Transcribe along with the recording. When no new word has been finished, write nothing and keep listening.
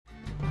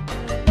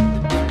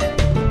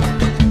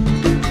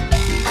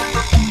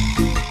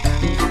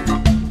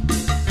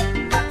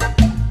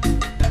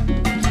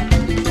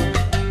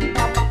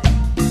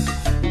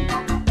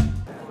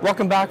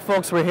Welcome back,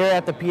 folks. We're here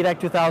at the PDAC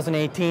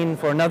 2018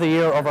 for another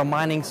year of our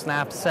Mining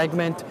Snap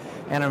segment.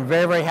 And I'm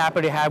very, very happy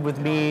to have with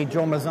me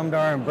Joe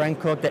Mazumdar and Brent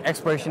Cook, the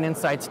Exploration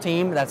Insights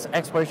team. That's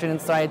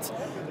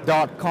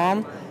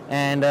explorationinsights.com.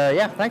 And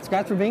yeah, thanks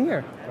guys for being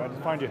here. Glad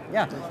to find you.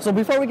 Yeah. So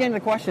before we get into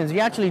questions,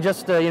 you actually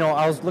just,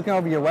 I was looking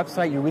over your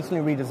website. You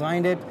recently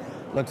redesigned it.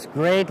 Looks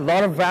great. A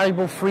lot of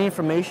valuable free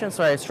information.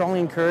 So I strongly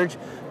encourage,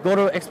 go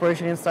to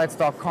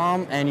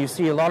explorationinsights.com and you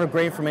see a lot of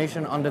great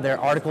information under their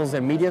articles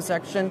and media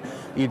section.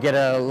 You get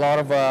a lot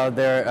of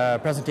their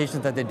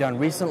presentations that they've done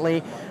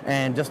recently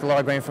and just a lot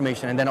of great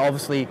information. And then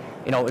obviously,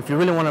 if you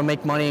really want to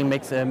make money and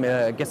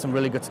get some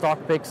really good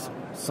stock picks,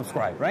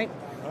 subscribe, right?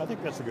 I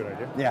think that's a good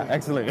idea. Yeah,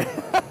 absolutely.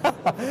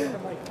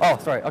 Oh,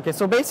 sorry. Okay,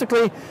 so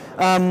basically,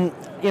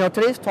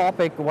 today's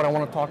topic, what I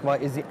want to talk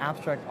about is the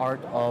abstract art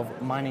of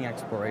mining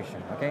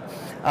exploration, okay?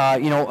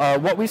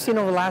 What we've seen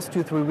over the last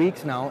 2-3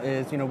 weeks now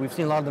is, we've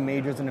seen a lot of the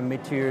majors and the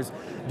mid-tiers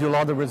do a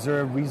lot of the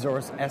reserve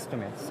resource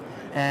estimates.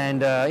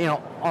 And,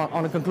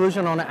 on a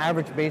conclusion, on an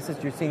average basis,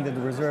 you're seeing that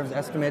the reserves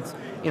estimates,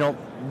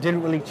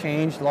 didn't really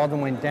change. A lot of them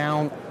went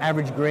down.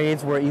 Average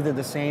grades were either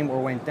the same or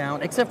went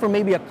down, except for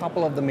maybe a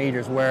couple of the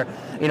majors where,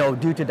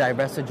 due to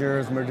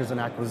divestitures, mergers and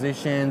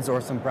acquisitions, or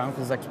some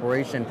brownfields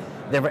exploration,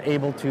 they were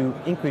able to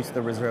increase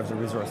the reserves or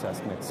resource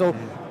estimates. So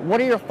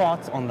what are your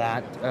thoughts on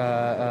that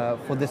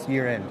for this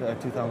year end,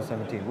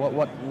 2017?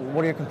 What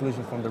are your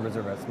conclusions from the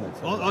reserve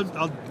estimates?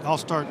 I'll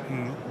start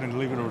and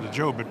leave it over to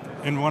Joe, but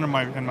in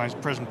my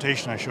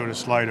presentation I showed a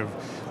slide of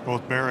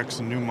both Barrick's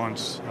and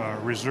Newmont's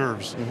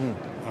reserves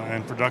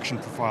and production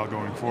profile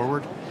going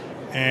forward,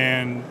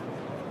 and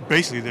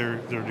basically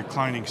they're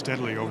declining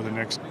steadily over the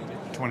next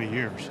 20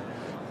 years,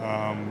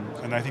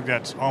 and I think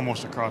that's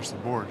almost across the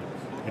board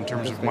in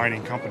terms of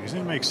mining companies. And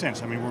it makes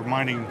sense. I mean, we're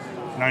mining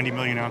 90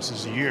 million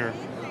ounces a year.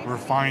 We're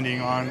finding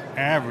on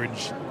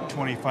average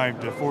 25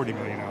 to 40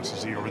 million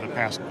ounces a year over the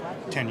past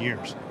 10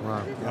 years.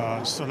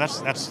 Wow. So that's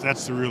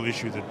the real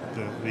issue that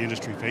the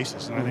industry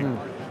faces. And I think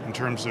in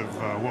terms of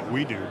what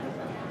we do,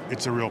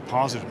 it's a real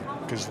positive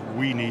because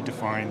we need to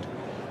find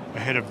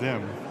ahead of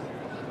them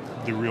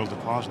the real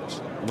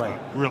deposits,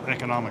 real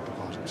economic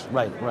deposits.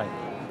 Right.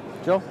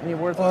 Joe, any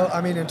words? Well, I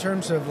mean, in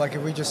terms of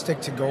if we just stick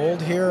to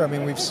gold here, I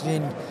mean, we've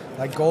seen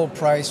gold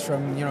price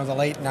from the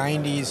late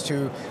 90s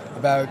to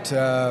about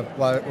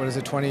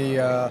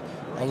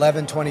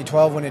 2011,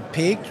 2012 when it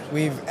peaked.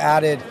 We've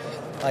added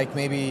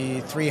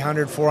maybe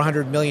 300,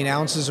 400 million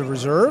ounces of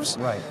reserves.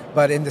 Right.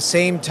 But in the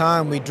same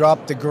time, we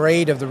dropped the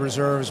grade of the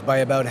reserves by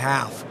about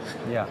half.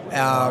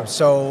 Yeah.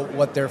 So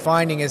what they're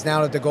finding is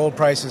now that the gold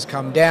price has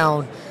come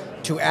down,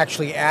 to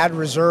actually add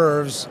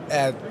reserves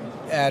at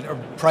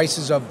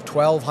prices of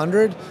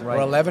 1,200 or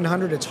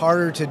 1,100, it's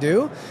harder to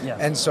do. Yes.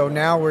 And so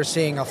now we're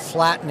seeing a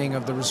flattening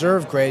of the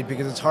reserve grade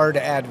because it's hard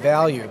to add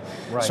value.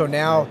 Right. So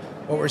now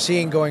what we're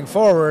seeing going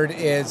forward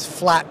is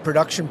flat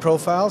production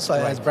profiles,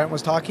 as Brent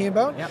was talking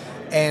about,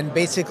 and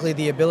basically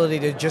the ability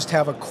to just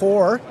have a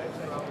core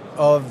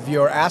of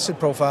your asset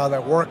profile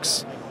that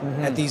works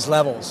at these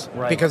levels,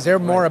 because they're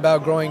more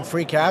about growing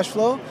free cash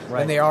flow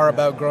than they are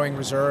about growing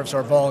reserves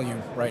or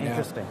volume right now.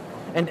 Interesting.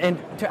 And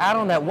to add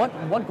on that,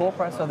 what gold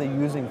price are they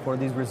using for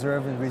these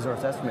reserve and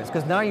resource estimates?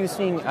 Because now you're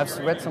seeing, I've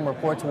read some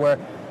reports where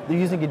they're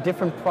using a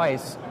different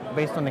price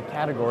based on the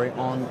category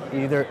on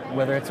either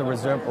whether it's a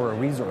reserve or a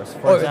resource.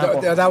 For example,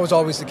 that was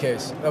always the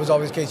case.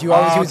 You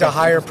always use a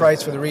higher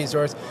price for the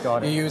resource.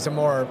 You use a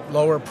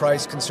lower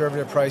price,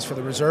 conservative price for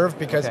the reserve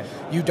because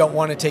you don't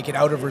want to take it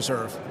out of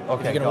reserve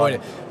if you can avoid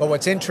it. But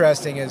what's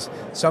interesting is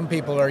some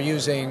people are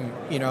using,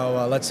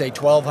 let's say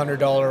 $1,200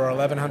 or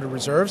 $1,100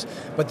 reserves,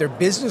 but their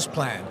business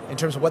plan in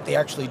terms of what they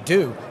actually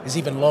do is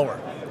even lower.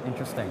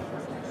 Interesting.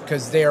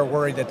 Because they are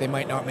worried that they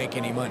might not make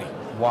any money.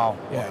 Wow.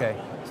 Yeah. Okay.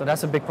 So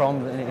that's a big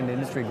problem in the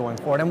industry going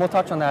forward, and we'll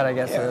touch on that, I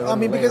guess. Yeah.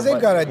 Because they've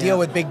got to deal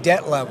with big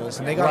debt levels,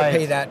 and they got to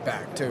pay that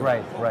back too.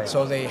 Right.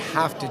 So they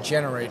have to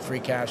generate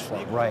free cash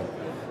flow. Right.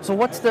 So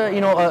what's the,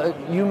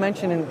 you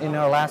mentioned in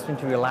our last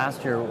interview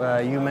last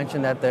year, you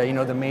mentioned that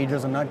the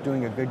majors are not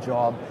doing a good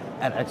job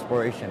at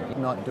exploration,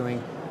 not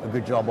doing a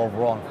good job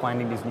overall in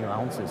finding these new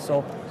ounces.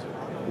 So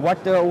what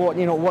is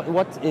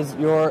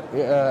your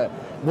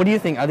what do you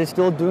think? Are they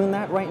still doing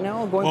that right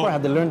now? Forward?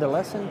 Have they learned the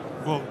lesson?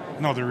 Well,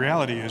 no. The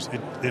reality is,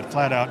 it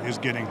flat out is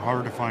getting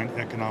harder to find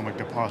economic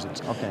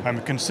deposits. Okay.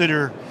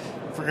 Consider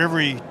for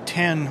every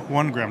 10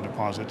 1-gram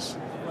deposits,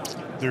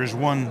 there's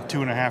one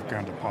 2.5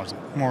 gram deposit,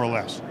 more or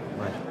less.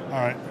 Right.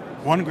 All right.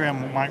 1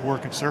 gram might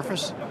work at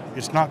surface.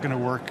 It's not going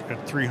to work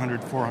at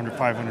 300, 400,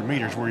 500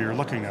 meters where you're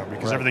looking now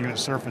because everything at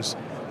surface,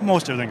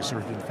 most everything at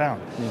surface is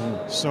found.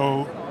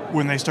 So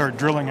when they start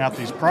drilling out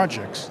these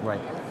projects,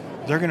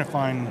 they're going to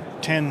find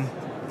 10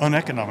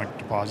 uneconomic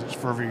deposits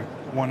for every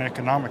one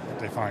economic that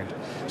they find.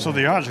 So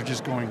the odds are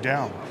just going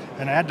down.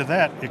 And add to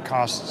that, it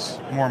costs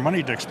more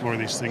money to explore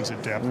these things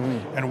at depth.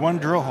 And one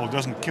drill hole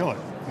doesn't kill it.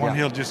 One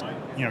hill just,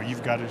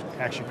 you've got to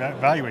actually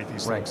evaluate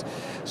these things.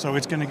 So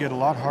it's going to get a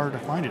lot harder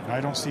to find it. And I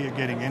don't see it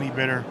getting any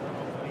better.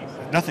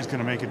 Nothing's going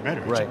to make it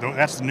better.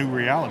 That's the new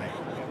reality.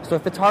 So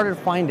if it's harder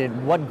to find it,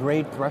 what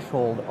grade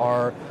threshold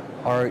are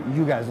are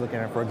you guys looking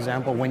at? For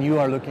example, when you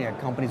are looking at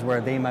companies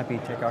where they might be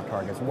takeout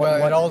targets?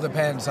 It all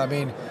depends. I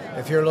mean,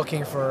 if you're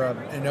looking for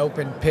an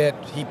open pit,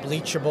 heap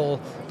leachable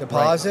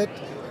deposit,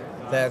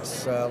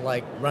 that's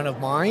like run of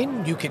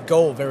mine, you could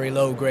go very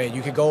low grade.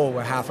 You could go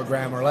a half a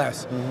gram or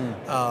less.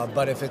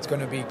 But if it's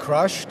going to be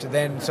crushed,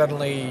 then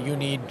suddenly you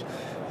need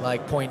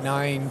like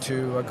 0.9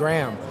 to a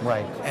gram.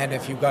 Right. And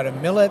if you've got to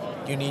mill it,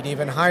 you need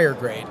even higher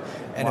grade.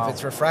 And if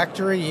it's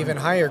refractory, even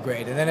higher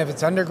grade. And then if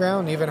it's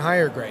underground, even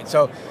higher grade.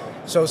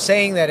 So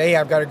saying that, hey,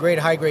 I've got a great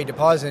high-grade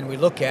deposit, and we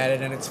look at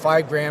it, and it's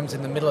 5 grams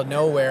in the middle of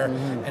nowhere,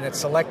 and it's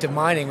selective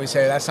mining, we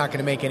say that's not going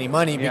to make any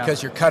money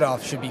because your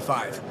cutoff should be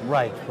 5.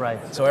 Right.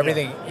 So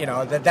everything,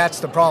 that's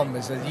the problem,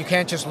 is that you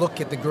can't just look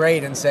at the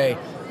grade and say,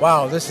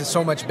 wow, this is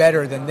so much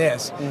better than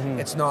this.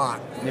 It's not.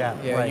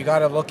 Right. You got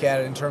to look at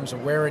it in terms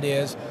of where it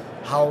is,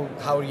 how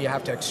do you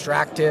have to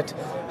extract it,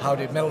 how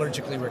to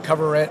metallurgically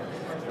recover it,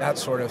 that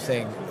sort of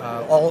thing.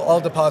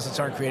 All deposits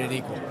aren't created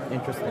equal.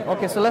 Interesting.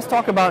 Okay, so let's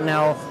talk about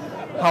now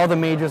how the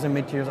majors and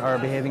mid-tiers are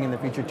behaving in the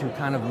future to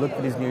kind of look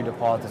for these new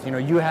deposits.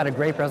 You had a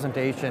great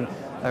presentation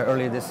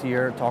earlier this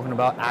year talking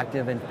about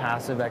active and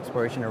passive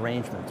exploration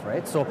arrangements,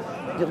 right? So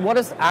what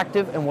is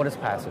active and what is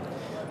passive?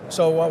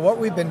 So what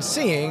we've been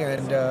seeing,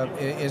 and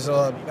is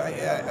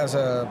as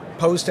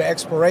opposed to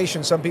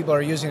exploration, some people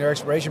are using their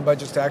exploration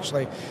budgets to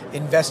actually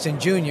invest in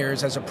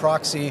juniors as a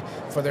proxy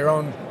for their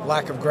own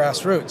lack of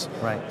grassroots.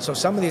 Right. So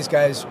some of these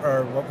guys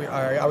are what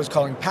I was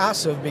calling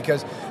passive,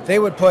 because they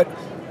would put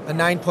a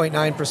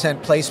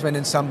 9.9% placement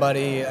in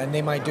somebody, and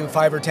they might do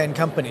 5 or 10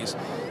 companies,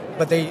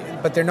 but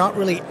they're not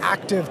really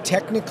active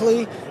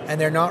technically, and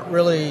they're not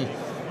really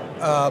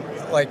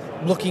like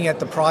looking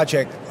at the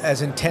project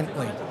as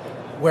intently.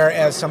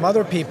 Whereas some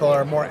other people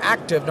are more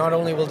active. Not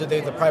only will they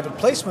do the private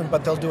placement,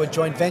 but they'll do a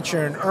joint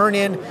venture and earn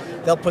in.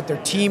 They'll put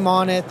their team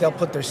on it. They'll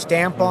put their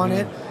stamp on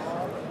it.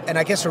 And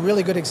I guess a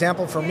really good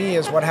example for me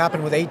is what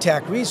happened with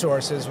ATAC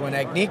Resources when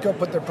Agnico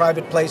put their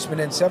private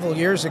placement in several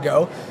years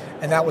ago,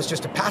 and that was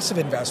just a passive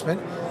investment.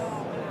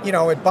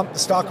 It bumped the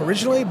stock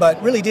originally, but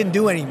really didn't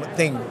do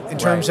anything in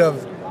terms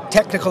of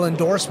technical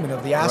endorsement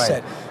of the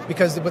asset.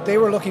 Because what they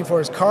were looking for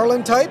is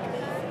Carlin type,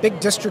 big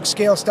district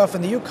scale stuff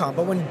in the Yukon.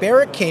 But when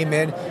Barrick came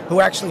in,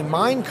 who actually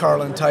mined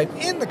Carlin type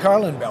in the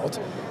Carlin Belt,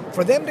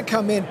 for them to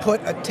come in,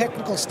 put a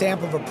technical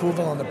stamp of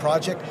approval on the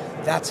project,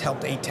 that's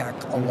helped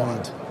ATAC a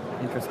lot.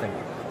 Interesting.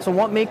 So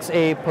what makes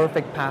a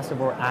perfect passive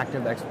or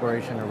active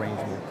exploration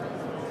arrangement?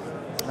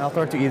 I'll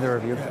throw it to either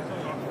of you.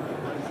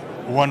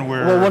 One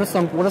where... Well, what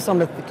are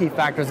some of the key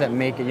factors that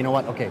make it,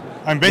 okay.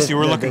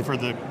 We're looking for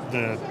the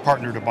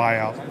partner to buy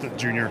out the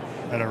junior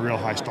at a real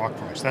high stock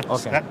price. That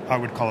I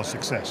would call a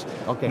success.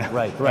 Okay,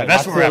 right.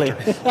 That's what we're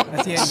after.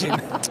 That's the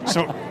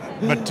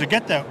engine. But to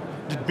get that,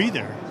 to be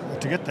there,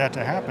 to get that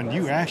to happen,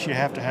 you actually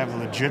have to have a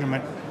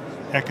legitimate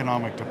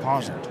economic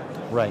deposit.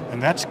 Right.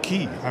 And that's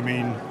key.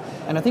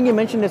 And I think you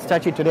mentioned this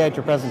touchy today at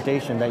your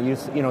presentation, that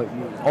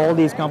all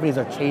these companies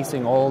are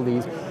chasing all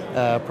these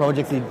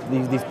projects,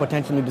 these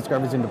potential new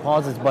discoveries and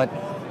deposits, but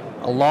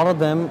a lot of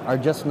them are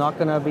just not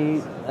going to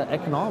be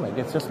economic.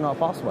 It's just not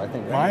possible, I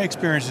think. Right? My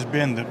experience has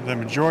been that the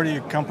majority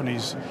of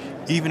companies,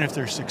 even if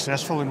they're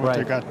successful in what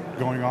they've got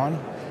going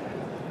on,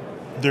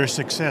 their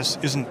success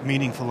isn't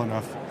meaningful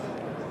enough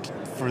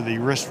for the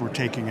risk we're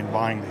taking in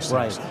buying these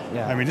things. Right.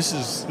 Yeah. This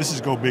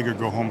is go big or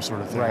go home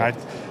sort of thing. Right.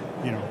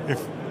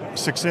 If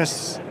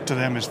success to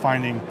them is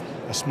finding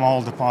a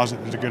small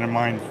deposit that they're going to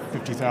mine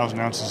 50,000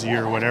 ounces a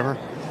year or whatever,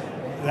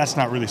 that's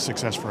not really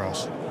success for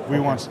us.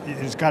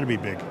 It's got to be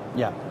big.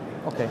 Yeah.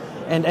 Okay.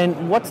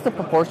 And what's the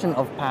proportion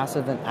of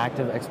passive and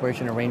active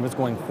exploration arrangements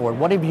going forward?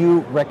 What have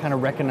you kind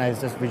of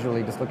recognized this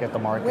visually? Just look at the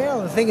market.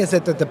 Well, the thing is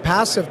that the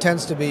passive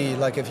tends to be,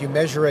 like, if you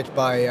measure it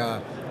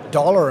by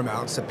dollar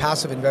amounts, the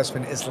passive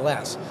investment is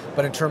less.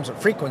 But in terms of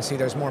frequency,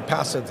 there's more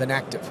passive than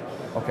active.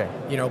 Okay.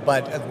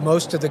 But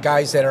most of the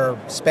guys that are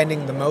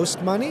spending the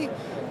most money,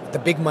 the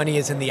big money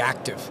is in the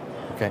active.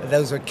 Okay.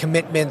 Those are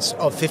commitments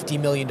of $50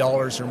 million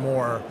or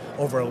more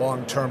over a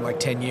long term, like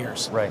 10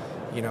 years. Right.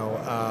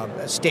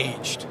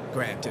 Staged,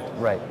 granted.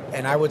 Right.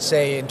 And I would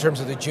say, in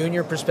terms of the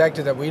junior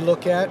perspective that we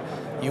look at,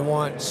 you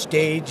want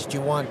staged,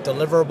 you want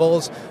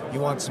deliverables, you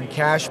want some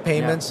cash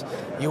payments,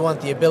 you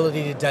want the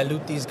ability to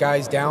dilute these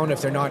guys down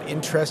if they're not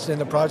interested in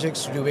the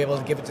projects, to be able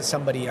to give it to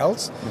somebody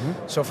else.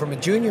 So from a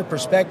junior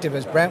perspective,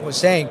 as Brent was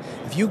saying,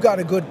 if you got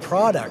a good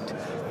product,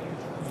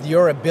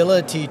 your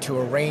ability to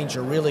arrange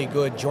a really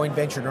good joint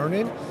venture and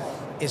earn-in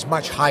is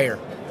much higher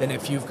than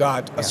if you've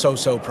got a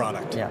so-so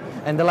product. Yeah.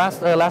 And the last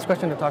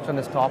question to touch on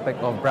this topic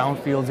of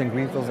brownfields and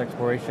greenfields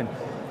exploration,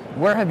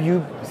 where have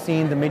you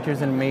seen the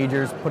mid-tiers and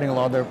majors putting a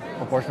lot of their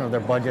proportion of their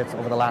budgets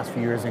over the last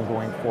few years and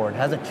going forward?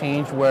 Has it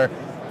changed where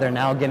they're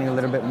now getting a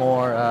little bit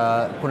more,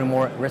 putting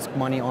more risk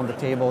money on the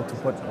table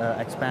to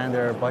expand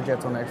their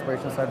budgets on the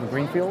exploration side with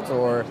greenfields,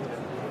 or?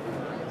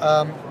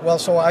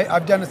 So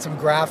I've done some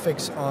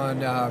graphics on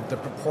the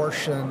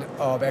proportion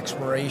of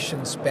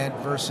exploration spent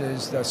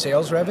versus the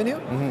sales revenue.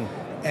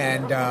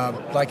 And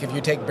like if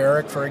you take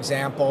Barrick, for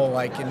example,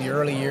 like in the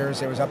early years,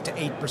 there was up to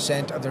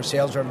 8% of their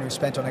sales revenue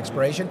spent on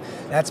exploration.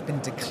 That's been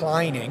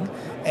declining,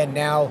 and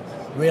now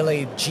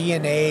really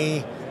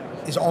G&A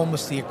is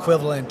almost the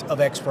equivalent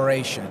of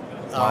exploration.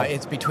 Wow.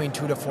 It's between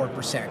 2 to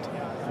 4%.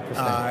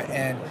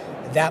 And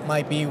that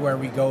might be where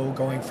we go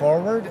going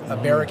forward.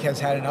 Barrick has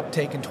had an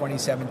uptake in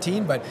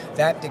 2017, but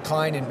that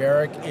decline in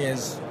Barrick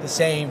is the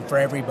same for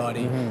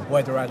everybody,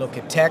 whether I look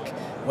at Teck,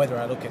 whether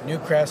I look at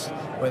Newcrest,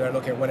 whether I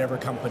look at whatever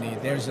company.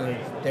 There's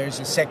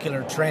a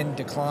secular trend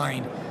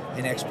decline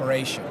in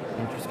exploration.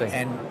 Interesting.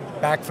 And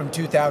back from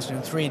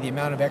 2003, the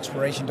amount of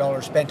exploration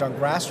dollars spent on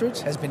grassroots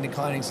has been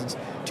declining since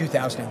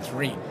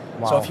 2003.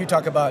 Wow. So if you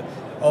talk about,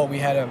 we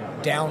had a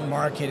down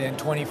market in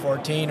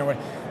 2014, or what,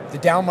 the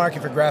down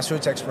market for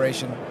grassroots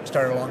exploration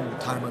started a long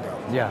time ago.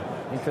 Yeah,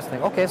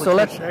 interesting. Okay, so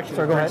let's go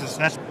ahead.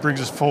 That brings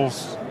us full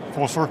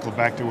circle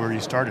back to where you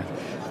started.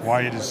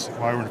 Why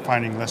we're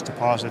finding less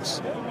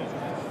deposits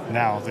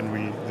now than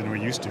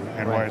we used to,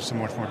 and why it's so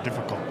much more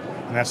difficult.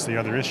 And that's the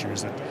other issue,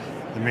 is that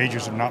the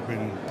majors have not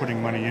been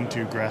putting money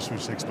into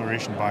grassroots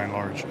exploration by and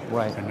large.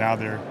 Right. And now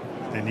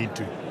they need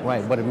to.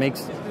 Right, but it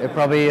leaves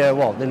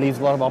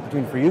a lot of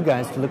opportunity for you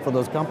guys to look for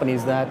those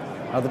companies that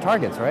are the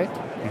targets, right?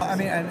 I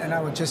mean, and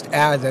I would just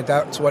add that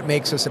that's what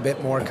makes us a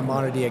bit more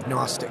commodity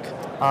agnostic.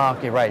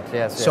 Okay, right,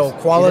 yes. So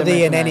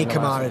quality in any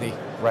commodity.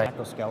 Right.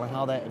 Macro scale, and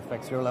how that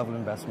affects your level of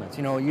investments.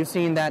 You've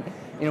seen that,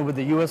 with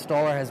the U.S.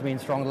 dollar has been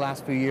strong the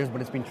last few years, but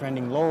it's been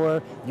trending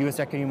lower. U.S.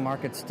 equity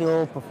markets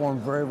still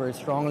performed very, very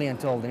strongly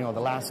until, the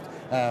last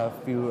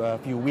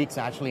few weeks,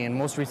 actually, and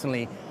most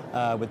recently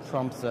with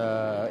Trump's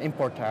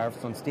import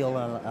tariffs on steel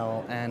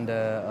and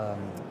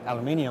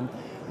aluminium.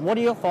 What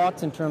are your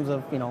thoughts in terms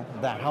of,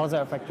 that? How does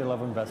that affect your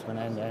level of investment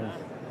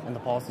and the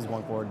policies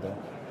going forward there?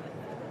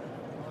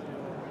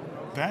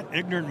 That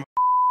ignorant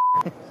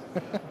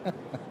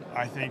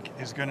I think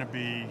is going to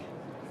be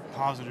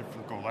positive for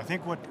gold. I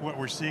think what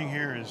we're seeing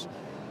here is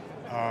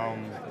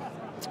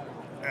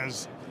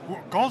as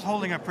gold's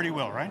holding up pretty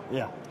well, right?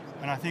 Yeah.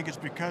 And I think it's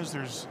because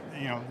there's,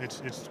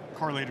 it's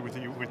correlated with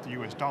the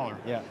U.S. dollar.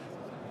 Yeah.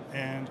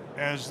 And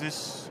as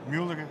this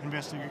Mueller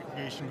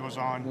investigation goes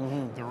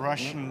on, the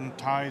Russian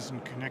ties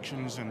and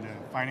connections and the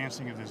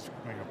financing of this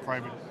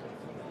private,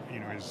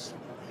 his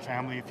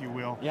family, if you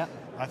will,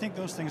 I think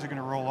those things are going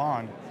to roll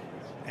on.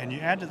 And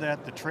you add to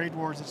that the trade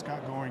wars it's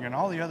got going and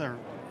all the other,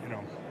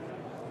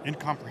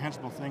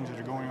 incomprehensible things that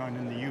are going on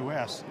in the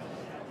U.S.,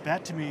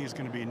 that to me is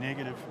going to be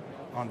negative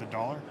on the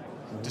dollar,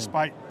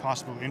 despite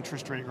possible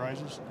interest rate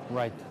rises.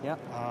 Right, yeah.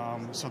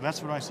 So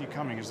that's what I see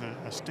coming, is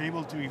a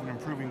stable to even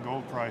improving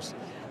gold price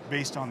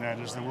based on that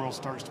as the world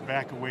starts to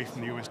back away from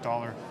the U.S.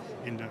 dollar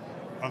into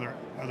other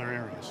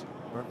areas.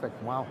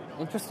 Perfect. Wow.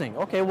 Interesting.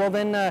 Okay, well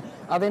then,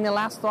 are there any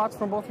last thoughts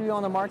from both of you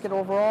on the market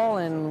overall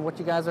and what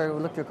you guys are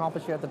looking to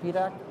accomplish here at the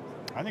PDAC?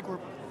 I think we're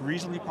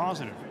reasonably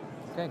positive.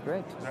 Okay,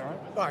 great. Is that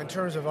right? Well, in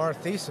terms of our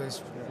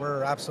thesis,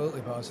 we're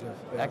absolutely positive.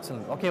 Yeah.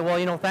 Excellent. Okay,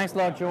 well, thanks a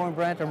lot, Joe and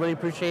Brent. I really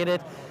appreciate it.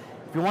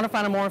 If you want to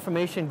find out more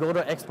information, go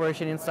to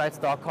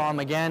explorationinsights.com.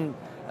 Again,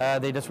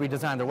 they just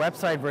redesigned their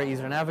website, very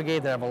easy to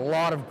navigate. They have a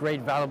lot of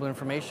great, valuable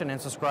information, and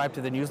subscribe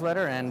to the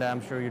newsletter, and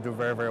I'm sure you do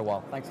very, very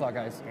well. Thanks a lot,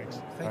 guys. Thanks.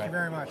 Thank you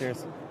very much.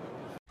 Cheers.